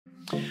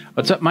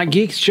What's up, my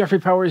geeks?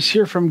 Jeffrey Powers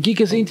here from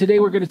Geekazine. Today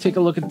we're going to take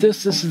a look at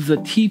this. This is the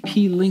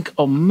TP-Link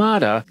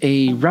Omada,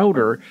 a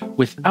router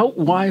without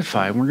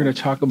Wi-Fi. And we're going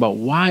to talk about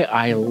why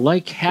I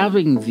like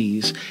having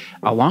these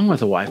along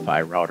with a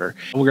Wi-Fi router.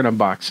 We're going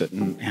to unbox it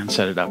and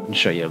set it up and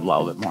show you a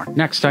little bit more.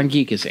 Next on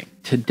Geekazine.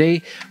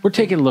 Today we're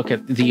taking a look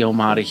at the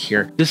Omada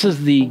here. This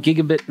is the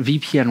Gigabit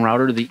VPN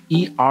Router, the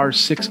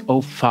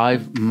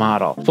ER605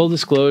 model. Full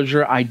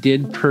disclosure, I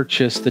did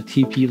purchase the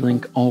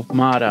TP-Link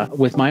Omada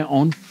with my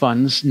own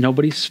funds.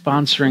 Nobody's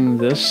sponsoring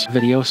this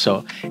video,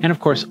 and of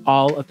course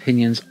all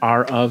opinions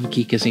are of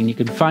Geekazine. You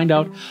can find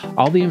out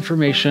all the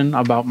information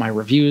about my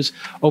reviews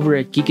over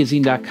at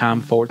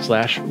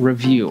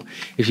geekazine.com/review.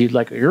 If you'd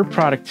like your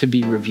product to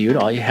be reviewed,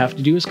 all you have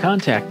to do is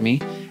contact me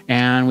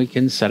and we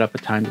can set up a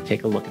time to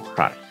take a look at the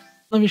product.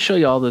 Let me show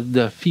you all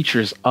the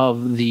features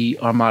of the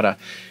Omada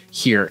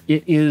here.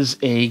 It is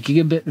a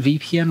Gigabit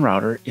VPN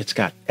router. It's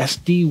got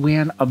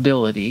SD-WAN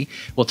ability.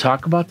 We'll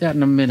talk about that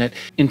in a minute.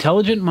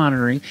 Intelligent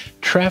monitoring,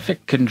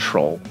 traffic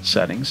control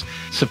settings,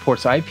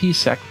 supports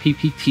IPsec,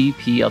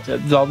 PPTP,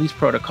 all these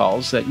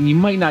protocols that you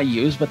might not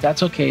use, but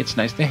that's okay. It's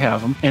nice to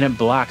have them. And it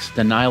blocks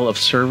denial of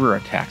server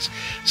attacks.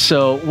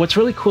 So what's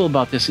really cool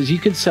about this is you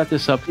can set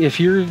this up if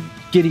you're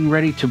getting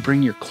ready to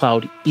bring your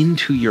cloud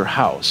into your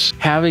house.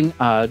 Having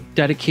a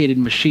dedicated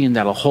machine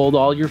that'll hold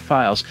all your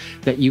files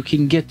that you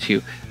can get to,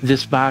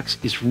 this box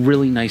is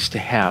really nice to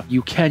have.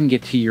 You can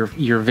get to your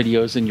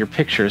videos and your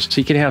pictures,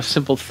 so you can have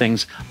simple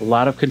things, a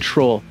lot of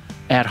control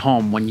at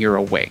home when you're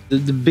away.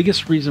 The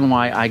biggest reason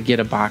why I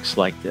get a box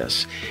like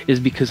this is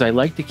because I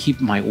like to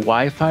keep my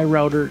Wi-Fi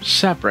router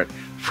separate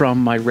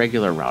from my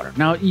regular router.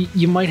 Now,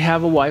 you might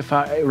have a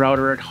Wi-Fi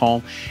router at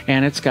home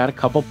and it's got a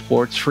couple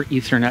ports for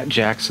Ethernet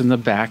jacks in the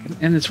back,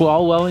 and it's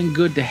all well and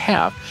good to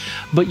have,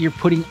 but you're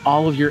putting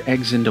all of your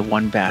eggs into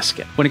one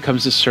basket when it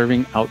comes to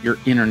serving out your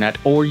internet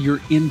or your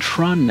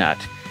intranet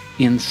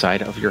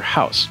inside of your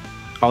house.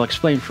 I'll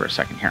explain for a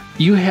second here.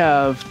 You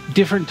have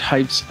different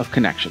types of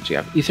connections. You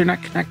have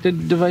Ethernet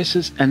connected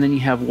devices, and then you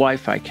have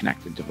Wi-Fi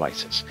connected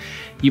devices.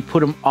 You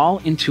put them all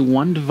into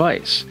one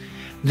device,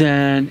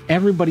 then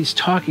everybody's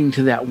talking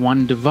to that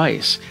one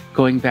device,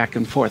 going back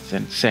and forth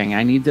and saying,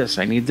 I need this,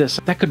 I need this.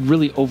 That could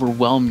really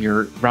overwhelm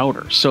your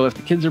router. So if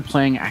the kids are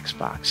playing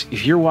Xbox,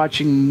 if you're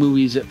watching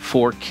movies at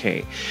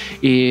 4K,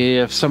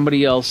 if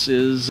somebody else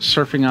is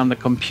surfing on the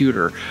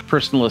computer,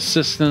 personal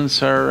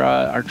assistants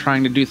are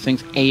trying to do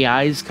things,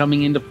 AI is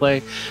coming into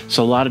play,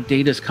 so a lot of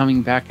data is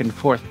coming back and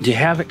forth. To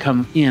have it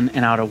come in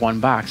and out of one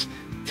box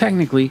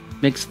technically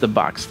makes the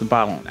box the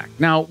bottleneck.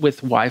 Now with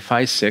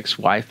Wi-Fi 6,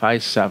 Wi-Fi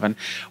 7,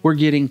 we're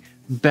getting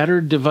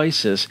better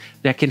devices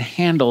that can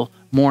handle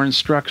more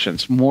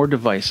instructions, more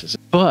devices.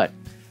 But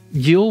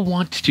you'll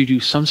want to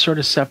do some sort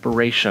of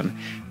separation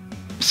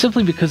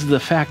simply because of the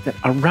fact that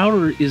a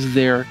router is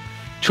there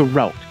to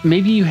route.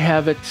 Maybe you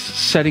have it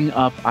setting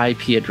up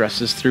IP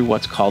addresses through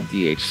what's called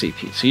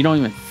DHCP. So you don't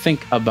even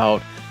think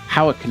about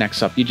how it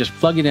connects up. You just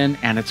plug it in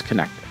and it's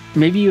connected.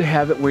 Maybe you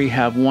have it where you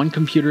have one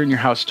computer in your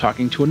house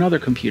talking to another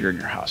computer in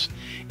your house.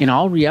 In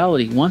all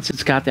reality, once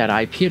it's got that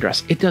IP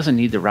address, it doesn't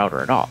need the router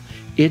at all.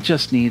 It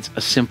just needs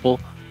a simple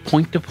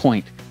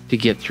point-to-point to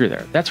get through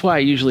there. That's why I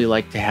usually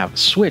like to have a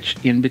switch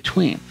in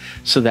between,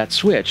 so that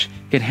switch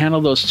can handle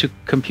those two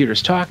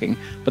computers talking,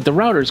 but the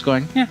router's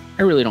going, I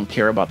really don't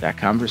care about that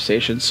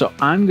conversation, so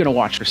I'm going to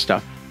watch for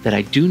stuff that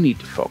I do need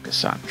to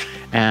focus on.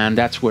 And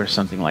that's where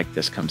something like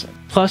this comes in.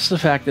 Plus the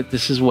fact that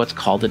this is what's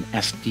called an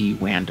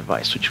SD-WAN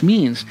device, which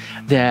means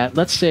that,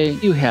 let's say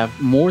you have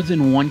more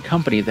than one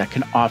company that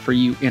can offer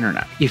you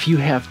internet. If you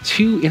have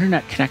two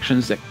internet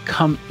connections that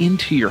come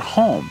into your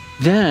home,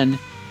 then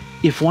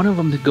if one of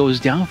them goes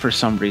down for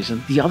some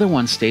reason, the other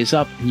one stays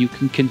up and you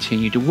can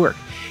continue to work.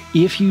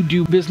 If you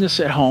do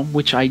business at home,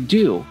 which I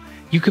do,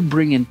 you can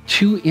bring in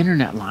two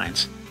internet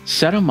lines,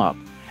 set them up,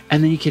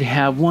 and then you can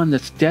have one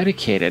that's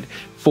dedicated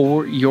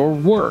for your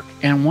work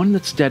and one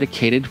that's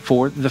dedicated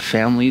for the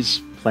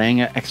families playing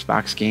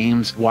Xbox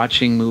games,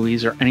 watching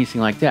movies, or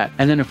anything like that.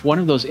 And then if one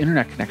of those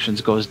internet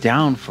connections goes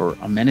down for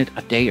a minute,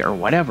 a day, or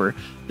whatever,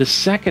 the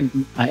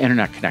second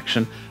internet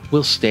connection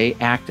will stay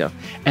active.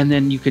 And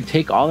then you could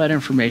take all that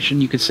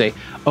information, you could say,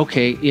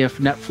 okay, if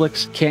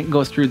Netflix can't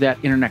go through that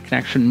internet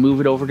connection,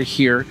 move it over to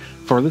here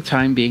for the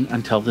time being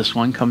until this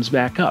one comes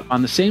back up.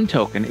 On the same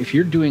token, if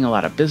you're doing a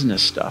lot of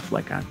business stuff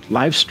like on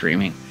live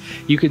streaming,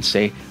 you could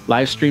say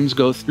live streams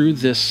go through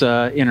this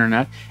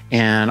internet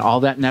and all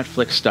that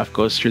Netflix stuff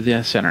goes through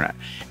this internet.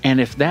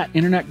 And if that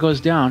internet goes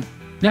down,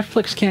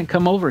 Netflix can't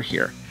come over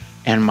here.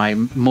 And my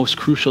most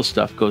crucial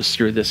stuff goes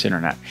through this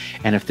internet.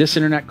 And if this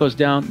internet goes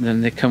down, then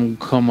they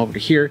come over to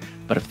here.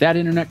 But if that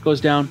internet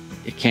goes down,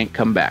 it can't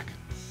come back.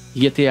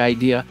 You get the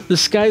idea? The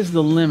sky's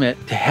the limit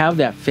to have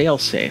that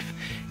fail-safe.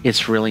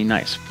 It's really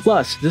nice.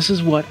 Plus, this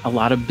is what a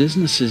lot of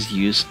businesses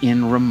use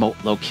in remote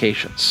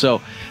locations.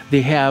 So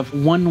they have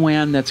one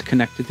WAN that's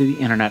connected to the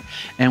internet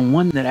and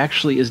one that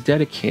actually is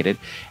dedicated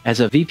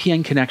as a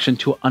VPN connection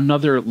to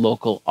another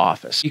local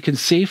office. You can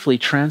safely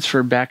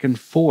transfer back and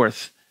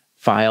forth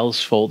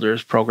files,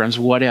 folders, programs,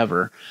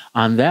 whatever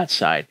on that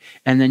side.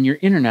 And then your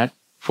internet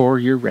for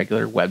your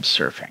regular web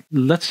surfing.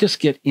 Let's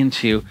just get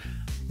into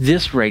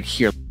this right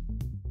here.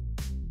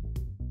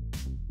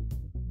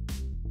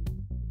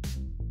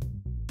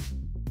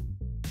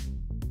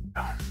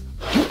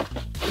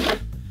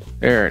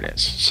 There it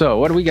is. So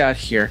what do we got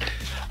here?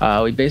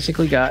 We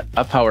basically got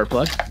a power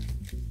plug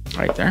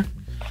right there.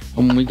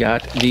 And we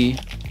got the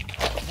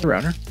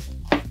router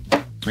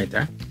right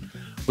there.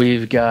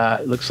 We've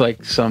got, looks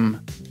like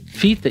some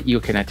feet that you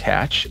can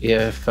attach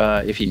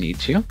if you need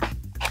to.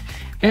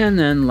 And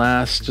then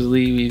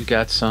lastly, we've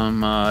got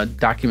some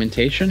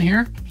documentation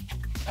here.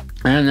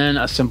 And then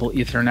a simple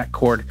Ethernet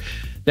cord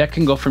that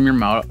can go from your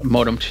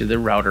modem to the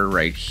router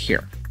right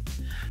here.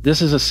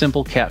 This is a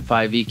simple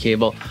Cat5e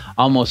cable.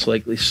 I'll most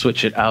likely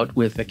switch it out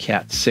with a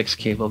Cat6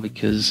 cable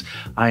because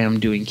I am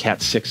doing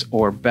Cat6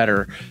 or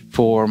better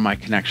for my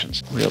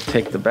connections. We'll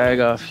take the bag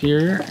off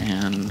here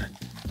and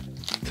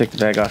take the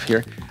bag off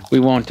here. We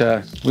won't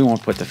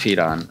put the feet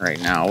on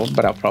right now,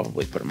 but I'll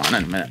probably put them on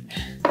in a minute.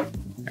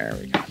 There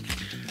we go.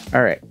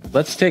 All right,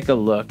 let's take a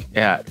look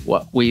at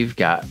what we've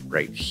got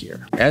right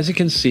here. As you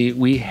can see,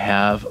 we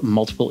have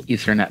multiple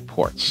Ethernet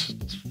ports.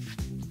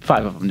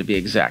 5 of them to be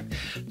exact.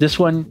 This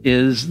one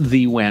is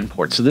the WAN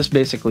port. So this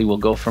basically will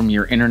go from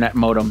your internet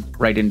modem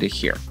right into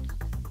here.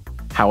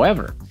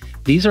 However,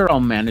 these are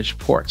all managed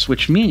ports,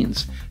 which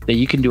means that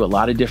you can do a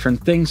lot of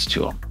different things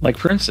to them. Like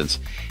for instance,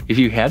 if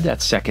you had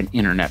that second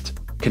internet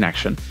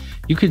connection,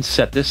 you could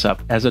set this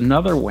up as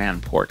another WAN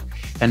port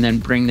and then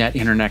bring that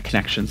internet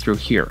connection through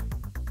here.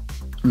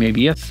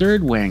 Maybe a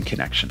third WAN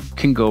connection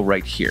can go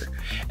right here.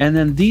 And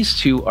then these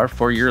two are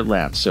for your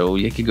LAN. So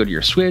you could go to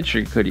your switch or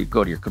you could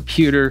go to your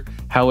computer,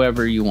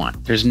 however you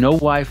want. There's no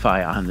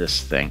Wi-Fi on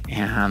this thing.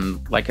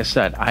 And like I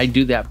said, I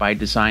do that by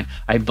design.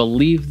 I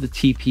believe the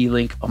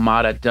TP-Link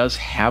Omada does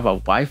have a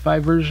Wi-Fi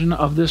version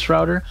of this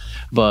router.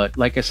 But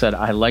like I said,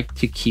 I like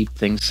to keep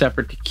things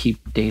separate to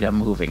keep data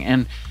moving.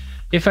 And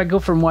if I go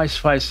from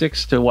Wi-Fi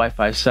 6 to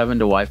Wi-Fi 7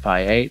 to Wi-Fi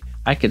 8,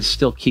 I can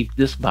still keep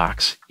this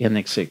box in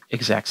the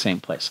exact same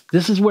place.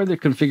 This is where the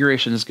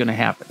configuration is going to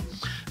happen.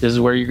 This is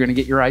where you're going to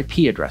get your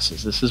IP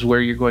addresses. This is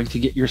where you're going to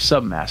get your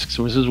submasks.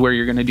 So this is where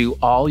you're going to do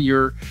all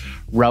your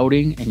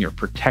routing and your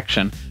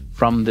protection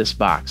from this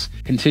box.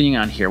 Continuing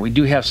on here, we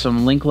do have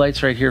some link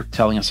lights right here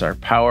telling us our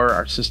power,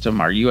 our system,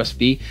 our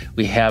USB.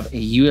 We have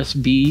a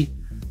USB-A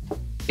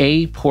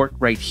port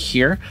right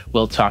here.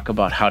 We'll talk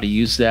about how to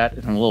use that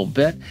in a little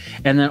bit.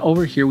 And then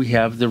over here we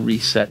have the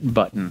reset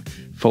button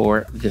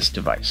for this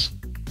device.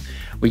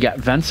 We got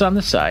vents on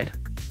the side,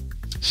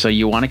 so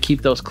you want to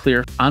keep those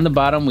clear. On the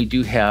bottom, we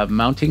do have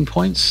mounting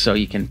points, so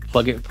you can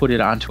plug it, put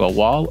it onto a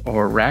wall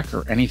or a rack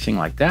or anything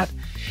like that.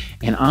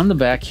 And on the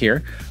back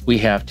here, we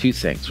have two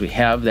things. We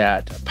have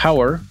that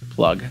power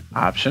plug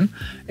option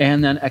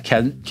and then a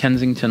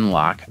Kensington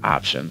lock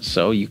option,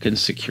 so you can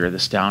secure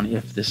this down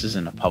if this is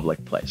in a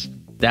public place.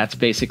 That's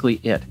basically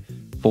it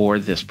for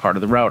this part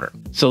of the router.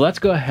 So let's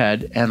go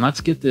ahead and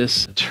let's get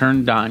this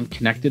turned on,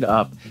 connected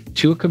up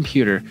to a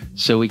computer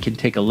so we can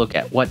take a look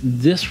at what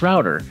this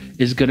router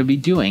is going to be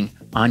doing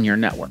on your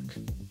network.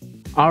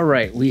 All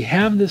right, we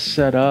have this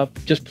set up,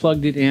 just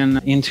plugged it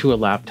into a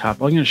laptop.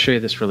 I'm going to show you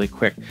this really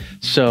quick.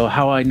 So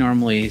how I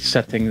normally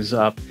set things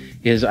up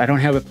is I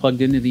don't have it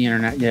plugged into the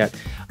internet yet.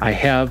 I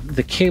have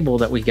the cable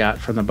that we got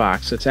from the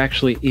box. It's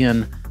actually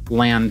in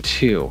LAN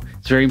 2.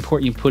 It's very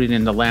important you put it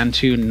into LAN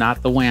 2,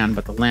 not the WAN,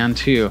 but the LAN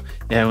 2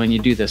 when you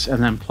do this,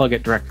 and then plug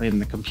it directly in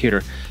the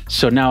computer.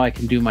 So now I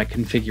can do my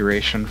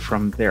configuration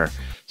from there.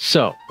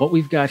 So what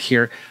we've got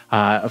here,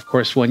 of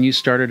course, when you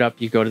start it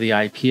up, you go to the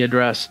IP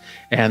address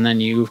and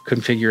then you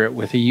configure it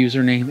with a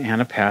username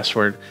and a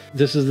password.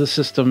 This is the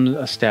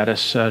system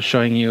status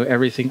showing you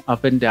everything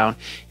up and down.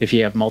 If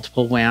you have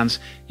multiple WANs,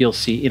 you'll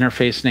see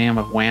interface name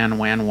of WAN,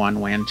 WAN 1,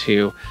 WAN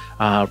 2,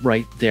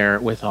 right there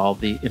with all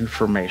the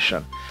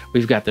information.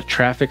 We've got the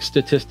traffic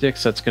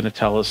statistics. That's going to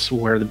tell us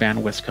where the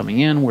bandwidth's coming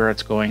in, where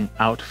it's going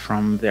out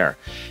from there.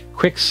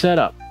 Quick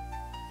setup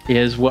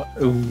is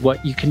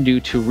what you can do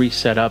to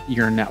reset up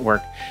your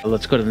network.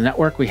 Let's go to the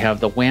network. We have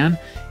the WAN.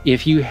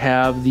 If you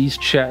have these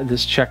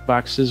this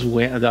checkboxes,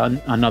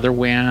 another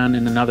WAN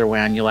and another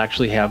WAN, you'll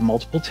actually have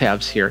multiple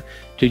tabs here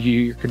to do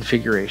your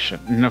configuration.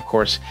 And of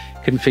course,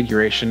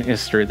 configuration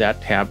is through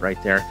that tab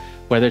right there.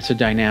 Whether it's a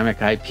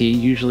dynamic IP,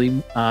 usually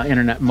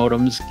internet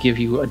modems give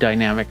you a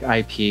dynamic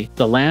IP.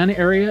 The LAN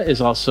area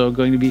is also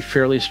going to be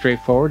fairly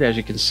straightforward. As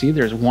you can see,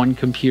 there's one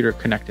computer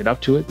connected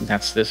up to it, and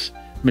that's this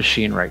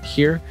machine right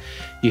here.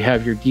 You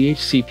have your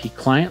DHCP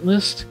client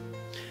list,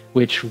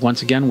 which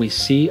once again, we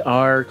see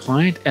our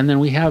client, and then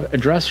we have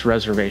address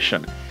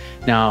reservation.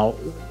 Now,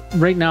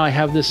 right now I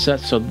have this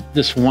set, so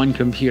this one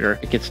computer,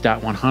 it gets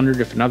 .100.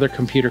 If another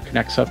computer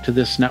connects up to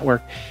this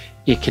network,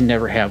 it can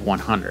never have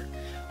 100.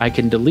 I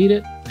can delete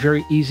it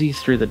very easy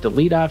through the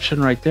delete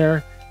option right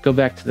there, go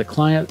back to the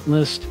client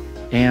list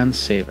and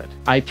save it.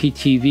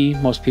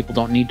 IPTV, most people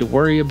don't need to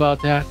worry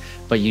about that,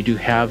 but you do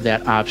have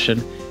that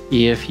option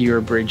if you're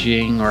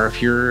bridging or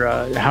if you're,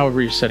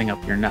 however you're setting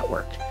up your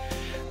network.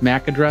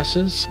 MAC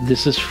addresses,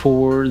 this is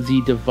for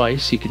the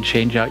device. You can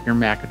change out your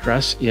MAC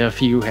address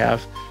if you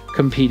have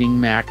competing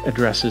MAC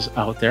addresses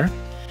out there.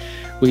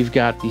 We've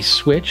got the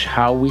switch,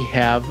 how we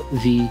have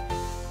the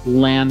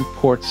LAN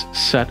ports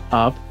set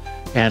up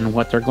and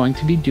what they're going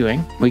to be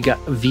doing. We got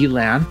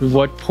VLAN,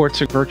 what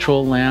ports are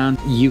virtual LAN.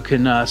 You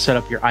can set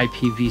up your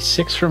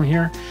IPv6 from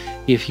here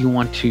if you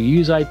want to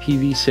use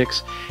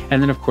IPv6.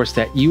 And then of course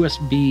that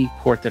USB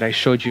port that I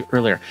showed you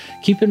earlier.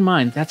 Keep in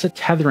mind, that's a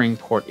tethering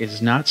port, it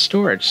is not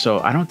storage. So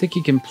I don't think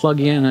you can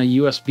plug in a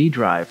USB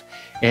drive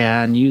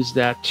and use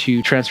that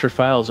to transfer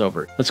files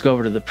over. Let's go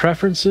over to the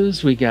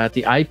preferences. We got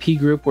the IP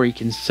group where you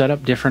can set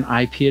up different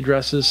IP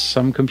addresses.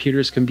 Some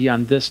computers can be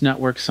on this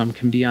network, some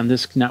can be on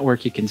this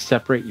network. You can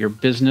separate your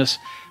business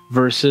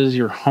versus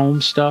your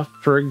home stuff,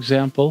 for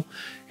example,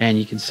 and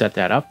you can set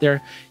that up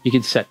there. You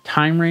can set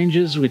time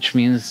ranges, which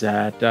means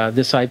that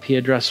this IP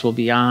address will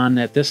be on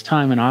at this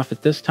time and off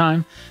at this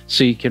time,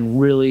 so you can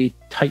really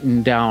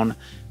tighten down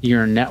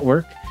your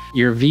network.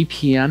 Your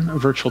VPN,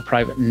 Virtual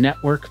Private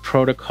Network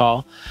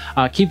Protocol.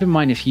 Keep in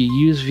mind, if you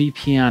use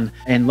VPN,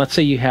 and let's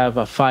say you have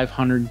a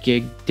 500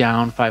 gig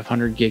down,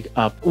 500 gig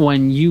up,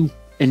 when you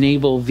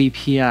enable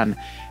VPN,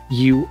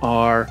 you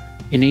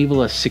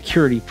enable a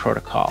security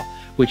protocol,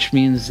 which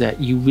means that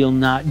you will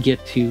not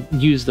get to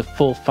use the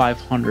full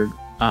 500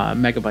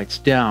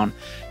 megabytes down.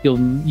 You'll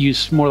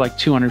use more like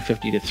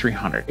 250 to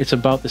 300. It's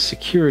about the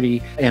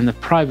security and the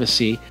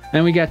privacy.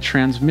 Then we got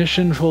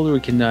transmission folder.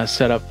 We can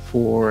set up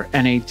for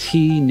NAT,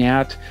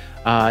 NAT.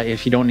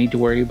 If you don't need to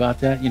worry about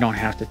that, you don't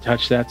have to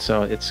touch that,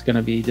 so it's going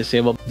to be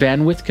disabled.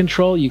 Bandwidth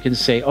control, you can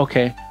say,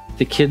 okay,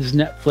 the kids'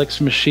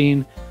 Netflix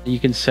machine, you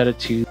can set it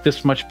to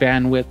this much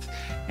bandwidth,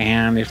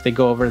 and if they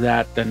go over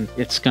that, then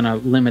it's going to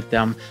limit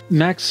them.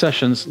 Max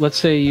sessions, let's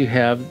say you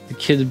have the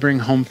kids bring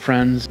home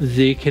friends,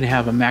 they can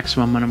have a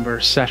maximum number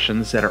of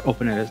sessions that are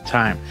open at a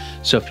time.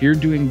 So if you're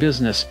doing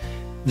business,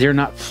 they're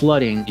not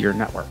flooding your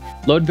network.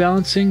 Load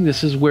balancing,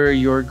 this is where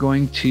you're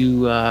going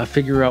to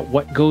figure out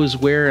what goes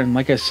where. And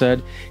like I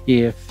said,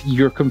 if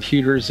your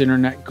computer's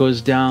internet goes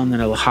down, then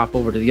it'll hop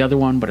over to the other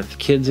one. But if the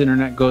kid's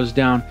internet goes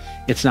down,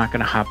 it's not going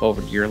to hop over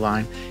to your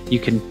line. You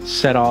can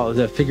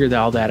figure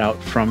all that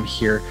out from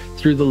here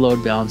through the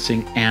load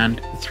balancing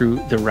and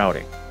through the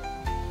routing.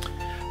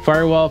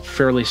 Firewall,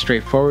 fairly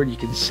straightforward. You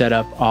can set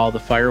up all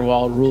the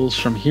firewall rules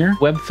from here.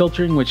 Web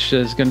filtering, which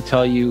is going to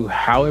tell you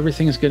how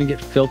everything is going to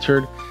get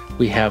filtered.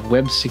 We have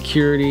web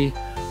security.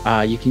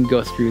 You can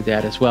go through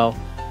that as well.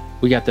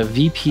 We got the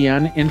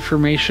VPN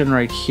information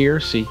right here,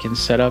 so you can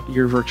set up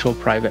your virtual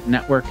private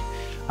network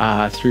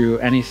through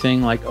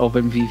anything like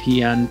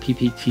OpenVPN,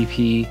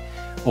 PPTP,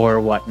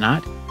 or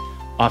whatnot.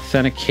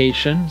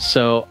 Authentication,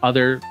 so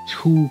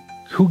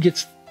who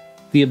gets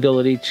the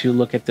ability to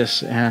look at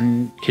this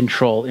and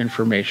control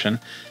information.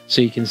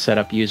 So you can set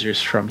up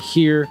users from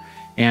here,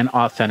 and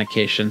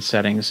authentication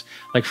settings.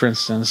 Like for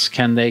instance,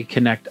 can they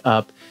connect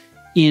up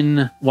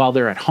while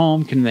they're at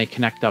home? Can they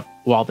connect up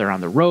while they're on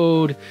the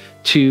road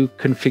to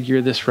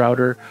configure this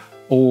router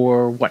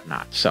or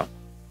whatnot? So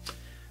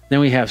then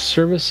we have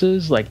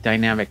services like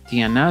dynamic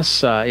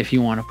DNS. If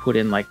you want to put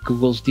in like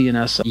Google's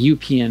DNS,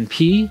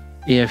 UPnP,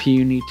 if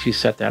you need to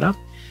set that up.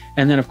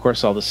 And then of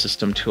course, all the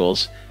system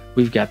tools.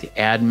 We've got the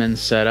admin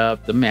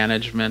setup, the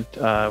management.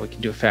 We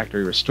can do a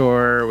factory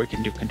restore. We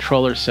can do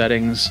controller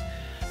settings.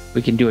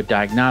 We can do a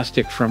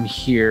diagnostic from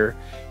here.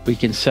 We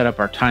can set up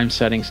our time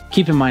settings.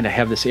 Keep in mind, I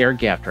have this air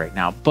gapped right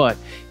now, but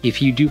if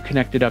you do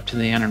connect it up to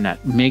the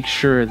internet, make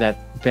sure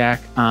that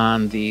back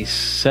on the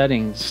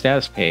settings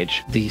status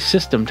page, the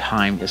system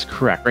time is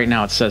correct. Right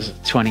now it says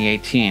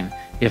 2018.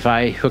 If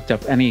I hooked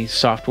up any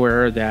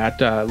software that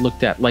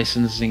looked at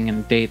licensing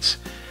and dates,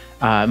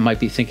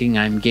 might be thinking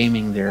I'm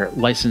gaming their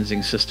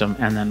licensing system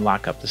and then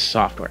lock up the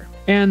software.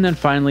 And then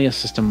finally, a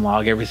system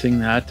log. Everything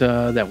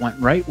that went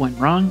right, went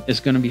wrong is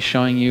going to be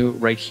showing you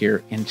right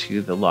here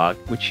into the log,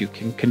 which you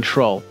can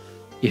control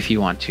if you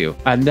want to.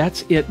 And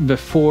that's it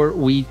before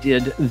we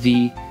did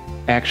the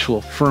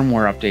actual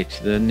firmware update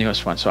to the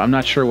newest one. So I'm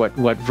not sure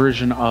what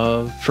version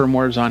of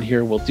firmware is on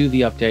here will do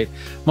the update.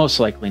 Most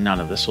likely none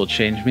of this will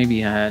change.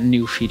 Maybe a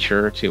new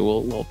feature or two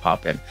will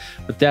pop in.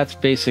 But that's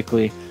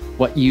basically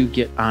what you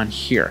get on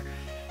here.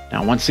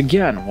 Now, once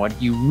again, what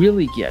you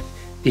really get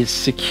is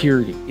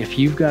security. If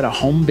you've got a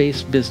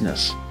home-based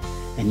business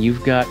and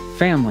you've got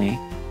family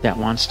that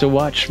wants to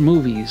watch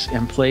movies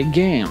and play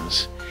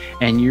games,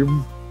 and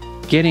you're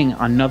getting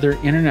another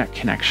internet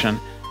connection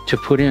to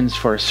put in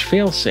for a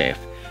fail-safe,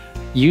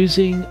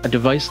 using a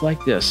device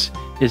like this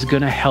is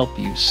going to help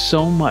you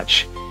so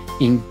much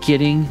in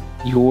getting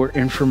your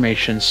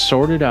information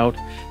sorted out,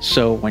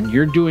 so when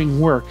you're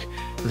doing work,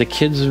 the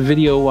kids'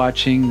 video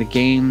watching, the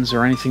games,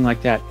 or anything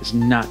like that is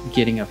not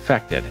getting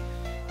affected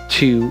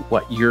to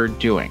what you're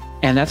doing.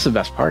 And that's the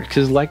best part,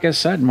 because like I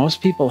said,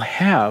 most people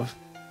have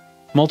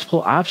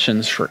multiple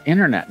options for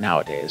internet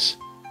nowadays.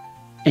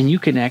 And you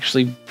can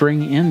actually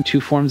bring in two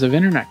forms of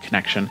internet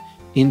connection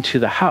into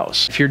the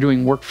house. If you're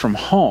doing work from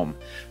home,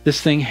 this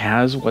thing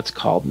has what's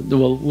called,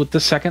 well, with the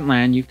second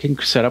LAN, you can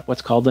set up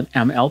what's called an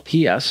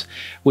MLPS,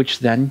 which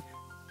then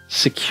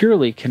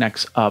securely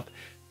connects up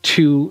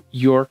to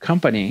your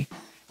company.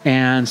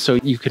 And so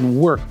you can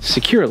work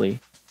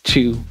securely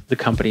to the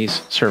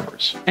company's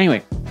servers.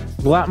 Anyway,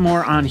 a lot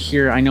more on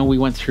here. I know we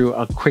went through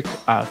a quick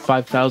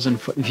 5,000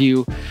 foot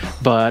view,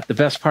 but the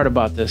best part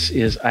about this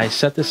is I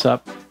set this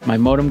up. My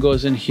modem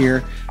goes in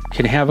here,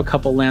 can have a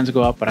couple LANs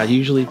go out, but I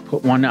usually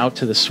put one out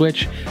to the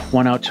switch,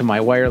 one out to my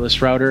wireless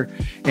router,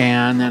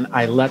 and then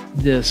I let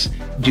this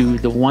do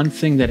the one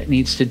thing that it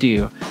needs to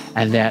do,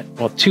 and that,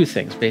 well, two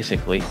things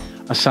basically: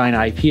 assign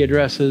IP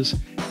addresses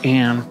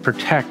and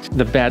protect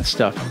the bad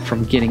stuff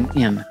from getting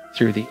in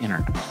through the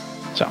internet.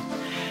 So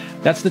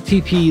that's the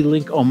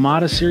TP-Link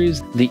Omada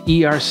series, the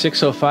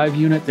ER605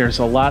 unit. There's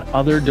a lot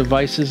other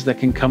devices that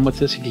can come with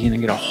this. You can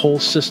get a whole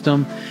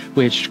system,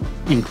 which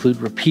include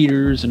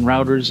repeaters and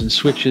routers and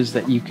switches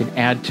that you can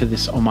add to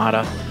this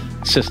Omada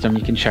system.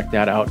 You can check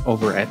that out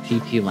over at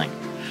TP-Link.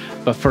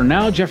 But for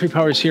now, Jeffrey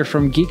Powers here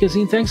from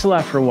Geekazine. Thanks a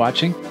lot for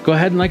watching. Go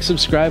ahead and like,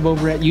 subscribe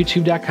over at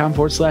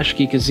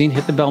youtube.com/Geekazine.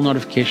 Hit the bell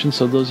notification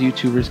so those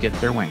YouTubers get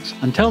their wings.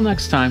 Until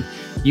next time,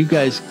 you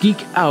guys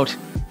geek out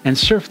and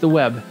surf the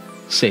web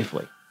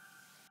safely.